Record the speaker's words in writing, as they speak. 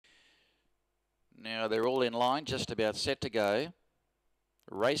Now they're all in line, just about set to go.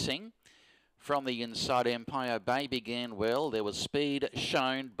 Racing from the inside, Empire Bay began well. There was speed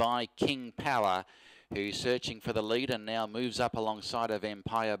shown by King Power, who's searching for the lead and now moves up alongside of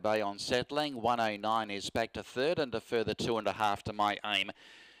Empire Bay on settling. 109 is back to third and a further 2.5 to My Aim,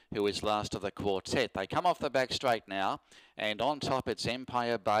 who is last of the quartet. They come off the back straight now, and on top it's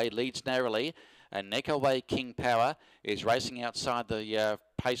Empire Bay, leads narrowly, and neck away King Power is racing outside the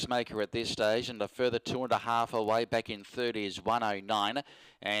pacemaker at this stage, and a further 2.5 away. Back in third is 109,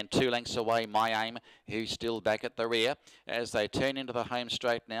 and 2 lengths away My Aim, who's still back at the rear as they turn into the home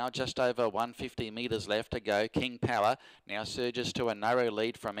straight now. Just over 150 metres left to go. King Power now surges to a narrow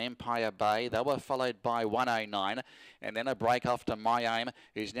lead from Empire Bay. They were followed by 109, and then a break off to My Aim,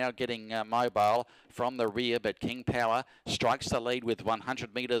 who's now getting mobile from the rear, but King Power strikes the lead with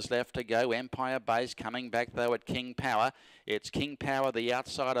 100 metres left to go. Empire Bay's coming back though at King Power. It's King Power the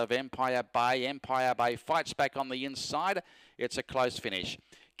outside of Empire Bay. Empire Bay fights back on the inside. It's a close finish.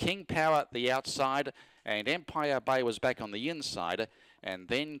 King Power the outside, and Empire Bay was back on the inside, and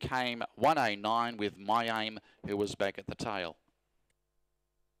then came 109 with My Aim, who was back at the tail.